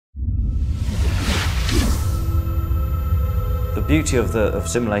The beauty of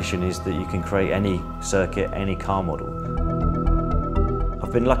simulation is that you can create any circuit, any car model.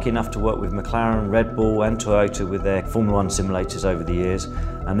 I've been lucky enough to work with McLaren, Red Bull and Toyota with their Formula 1 simulators over the years,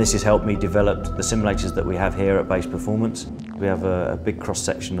 and this has helped me develop the simulators that we have here at Base Performance. We have a big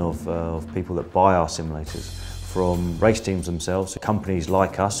cross-section of people that buy our simulators, from race teams themselves to companies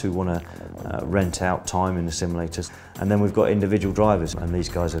like us who want to rent out time in the simulators, and then we've got individual drivers, and these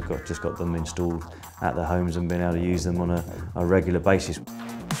guys have just got them installed at their homes and been able to use them on a regular basis.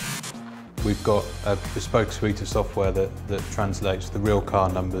 We've got a bespoke suite of software that translates the real car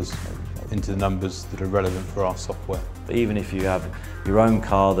numbers into the numbers that are relevant for our software. Even if you have your own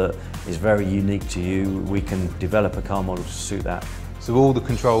car that is very unique to you, we can develop a car model to suit that. So all the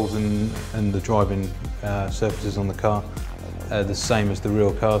controls and the driving surfaces on the car are the same as the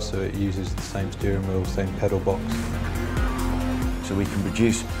real car, so it uses the same steering wheel, same pedal box. So we can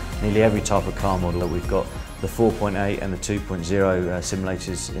produce nearly every type of car model. We've got the 4.8 and the 2.0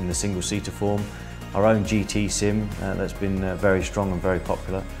 simulators in the single-seater form, our own GT sim that's been very strong and very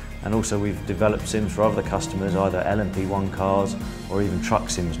popular, and also we've developed sims for other customers, either LMP1 cars or even truck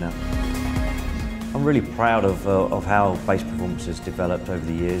sims now. I'm really proud of how Base Performance has developed over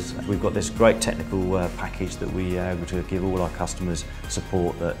the years. We've got this great technical package that we are able to give all our customers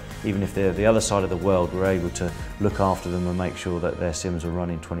support, that even if they're the other side of the world, we're able to look after them and make sure that their sims are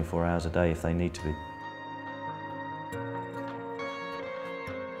running 24 hours a day if they need to be.